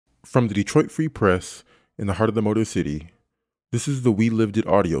From the Detroit Free Press in the heart of the Motor City, this is the We Lived It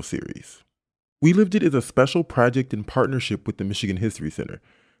audio series. We Lived It is a special project in partnership with the Michigan History Center.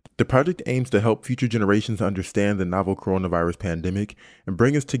 The project aims to help future generations understand the novel coronavirus pandemic and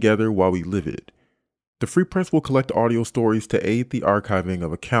bring us together while we live it. The Free Press will collect audio stories to aid the archiving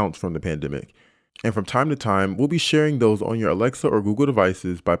of accounts from the pandemic. And from time to time, we'll be sharing those on your Alexa or Google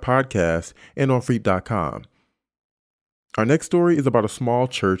devices by podcast and on Freep.com. Our next story is about a small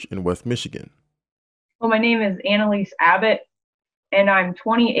church in West Michigan. Well, my name is Annalise Abbott, and I'm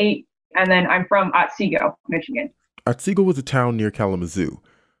 28, and then I'm from Otsego, Michigan. Otsego is a town near Kalamazoo.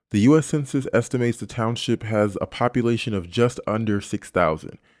 The U.S. Census estimates the township has a population of just under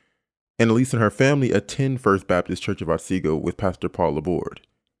 6,000. Annalise and her family attend First Baptist Church of Otsego with Pastor Paul Laborde.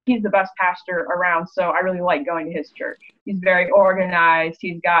 He's the best pastor around, so I really like going to his church. He's very organized.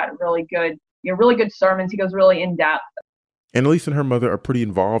 He's got really good sermons. He goes really in depth. Annalise and her mother are pretty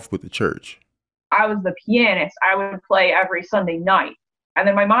involved with the church. I was the pianist. I would play every Sunday night. And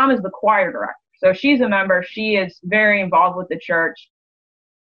then my mom is the choir director. So she's a member. She is very involved with the church.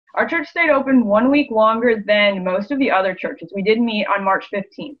 Our church stayed open 1 week longer than most of the other churches. We did meet on March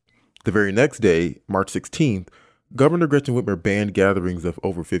 15th. The very next day, March 16th, Governor Gretchen Whitmer banned gatherings of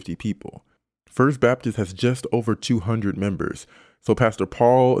over 50 people. First Baptist has just over 200 members, so Pastor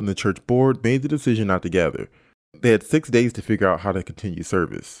Paul and the church board made the decision not to gather. They had 6 days to figure out how to continue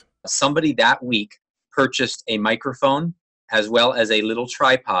service. Somebody that week purchased a microphone as well as a little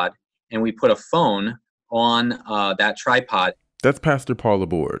tripod, and we put a phone on that tripod. That's Pastor Paul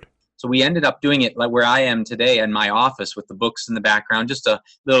Laborde. So we ended up doing it like where I am today in my office with the books in the background, just a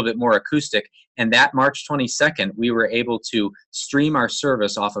little bit more acoustic. And that March 22nd, we were able to stream our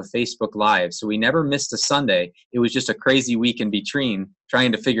service off of Facebook Live. So we never missed a Sunday. It was just a crazy week in between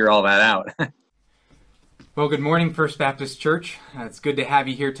trying to figure all that out. Well, good morning, First Baptist Church. It's good to have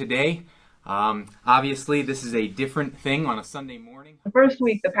you here today. Obviously, this is a different thing on a Sunday morning. The first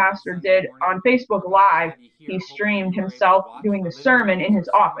week the pastor did on Facebook Live, he streamed himself doing the sermon in his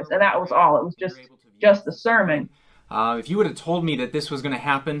office, and that was all. It was just the sermon. If you would have told me that this was going to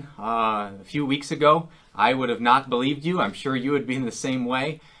happen a few weeks ago, I would have not believed you. I'm sure you would be in the same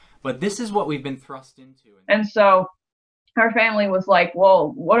way. But this is what we've been thrust into. And so our family was like,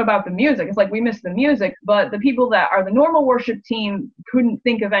 well, what about the music? It's like, we miss the music, but the people that are the normal worship team couldn't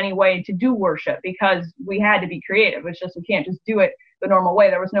think of any way to do worship because we had to be creative. It's just, we can't just do it the normal way.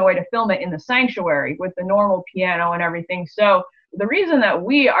 There was no way to film it in the sanctuary with the normal piano and everything. So the reason that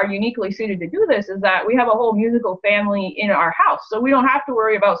we are uniquely suited to do this is that we have a whole musical family in our house. So we don't have to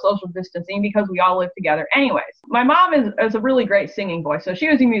worry about social distancing because we all live together anyways. My mom is a really great singing voice. So she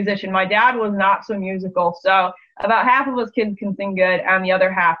was a musician. My dad was not so musical. So about half of us kids can sing good and the other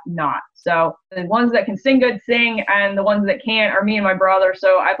half not. So the ones that can sing good sing, and the ones that can't are me and my brother.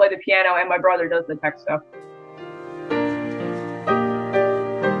 So I play the piano and my brother does the tech stuff.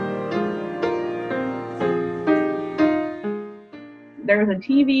 There was a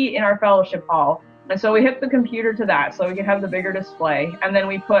TV in our fellowship hall, and so we hooked the computer to that so we could have the bigger display, and then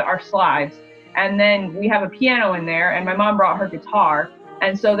we put our slides, and then we have a piano in there, and my mom brought her guitar,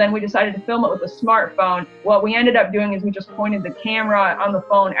 and so then we decided to film it with a smartphone. What we ended up doing is we just pointed the camera on the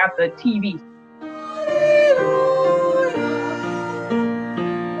phone at the TV.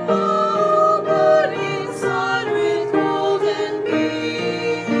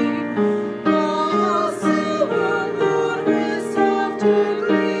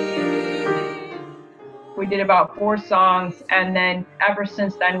 We did about 4 songs, and then ever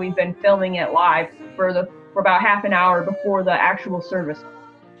since then we've been filming it live for about half an hour before the actual service.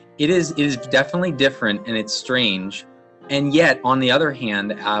 It is definitely different, and it's strange. And yet, on the other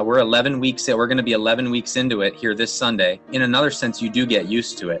hand, we're going to be 11 weeks into it here this Sunday. In another sense, you do get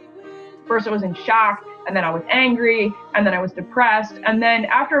used to it. First I was in shock, and then I was angry, and then I was depressed, and then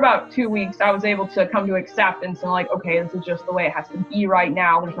after about 2 weeks I was able to come to acceptance and like, okay, this is just the way it has to be right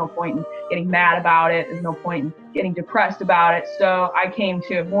now. There's no point in getting mad about it. There's no point in getting depressed about it. So I came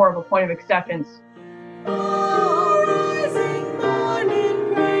to more of a point of acceptance.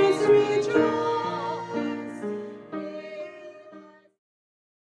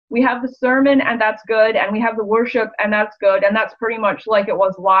 We have the sermon, and that's good, and we have the worship, and that's good, and that's pretty much like it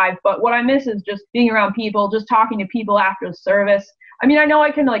was live. But what I miss is just being around people, just talking to people after the service. I mean, I know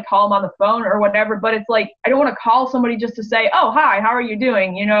I can like call them on the phone or whatever, but it's like, I don't want to call somebody just to say, oh, hi, how are you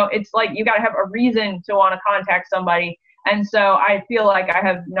doing? You know, it's like, you got to have a reason to want to contact somebody. And so I feel like I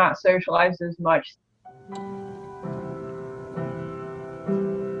have not socialized as much.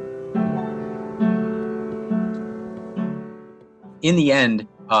 In the end,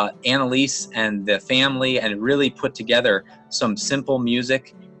 Annalise and the family and really put together some simple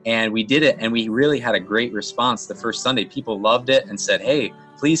music And we did it, and we really had a great response the first Sunday. People loved it and said, hey,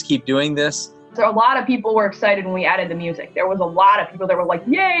 please keep doing this. So a lot of people were excited when we added the music. There was a lot of people that were like,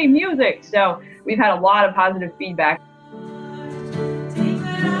 yay, music. So we've had a lot of positive feedback.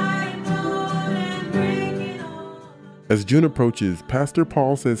 As June approaches, Pastor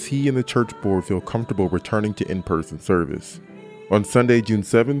Paul says he and the church board feel comfortable returning to in-person service. On Sunday, June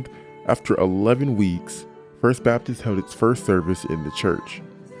 7th, after 11 weeks, First Baptist held its first service in the church.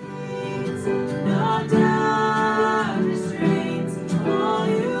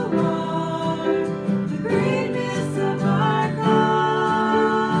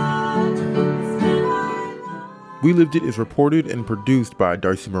 We Lived It is reported and produced by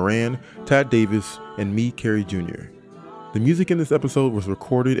Darcy Moran, Tad Davis, and me, Carey Jr. The music in this episode was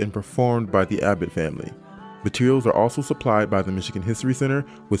recorded and performed by the Abbott family. Materials are also supplied by the Michigan History Center,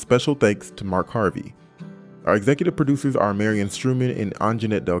 with special thanks to Mark Harvey. Our executive producers are Marian Struman and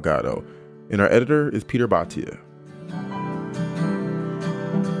Anjanette Delgado, and our editor is Peter Bhatia.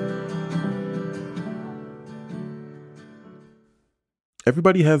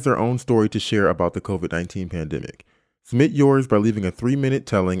 Everybody has their own story to share about the COVID-19 pandemic. Submit yours by leaving a 3-minute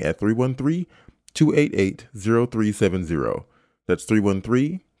telling at 313-288-0370. That's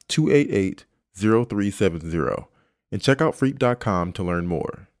 313-288-0370. And check out freep.com to learn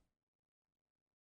more.